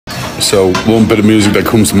So one bit of music that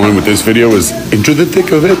comes to mind with this video is Into the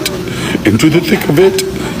Thick of It. Into the thick of it.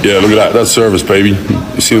 Yeah, look at that. That's service, baby.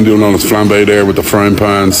 You see him doing all his flambe there with the frying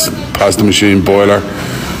pans, pasta machine, boiler.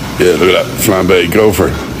 Yeah, look at that. Flambe. Go for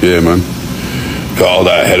it. Yeah, man. Got all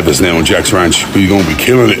that ahead of us now on Jack's Ranch. We're going to be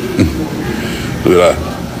killing it. Look at that.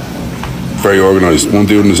 Very organised. One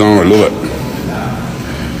dude in his own. I love it.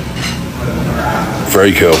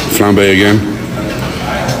 Very cool. Flambe again.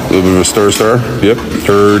 A little bit of a stir. Yep.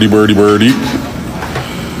 30 birdie.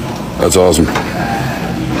 That's awesome.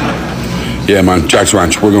 Yeah, man, Jack's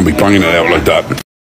Ranch, we're going to be banging it out like that.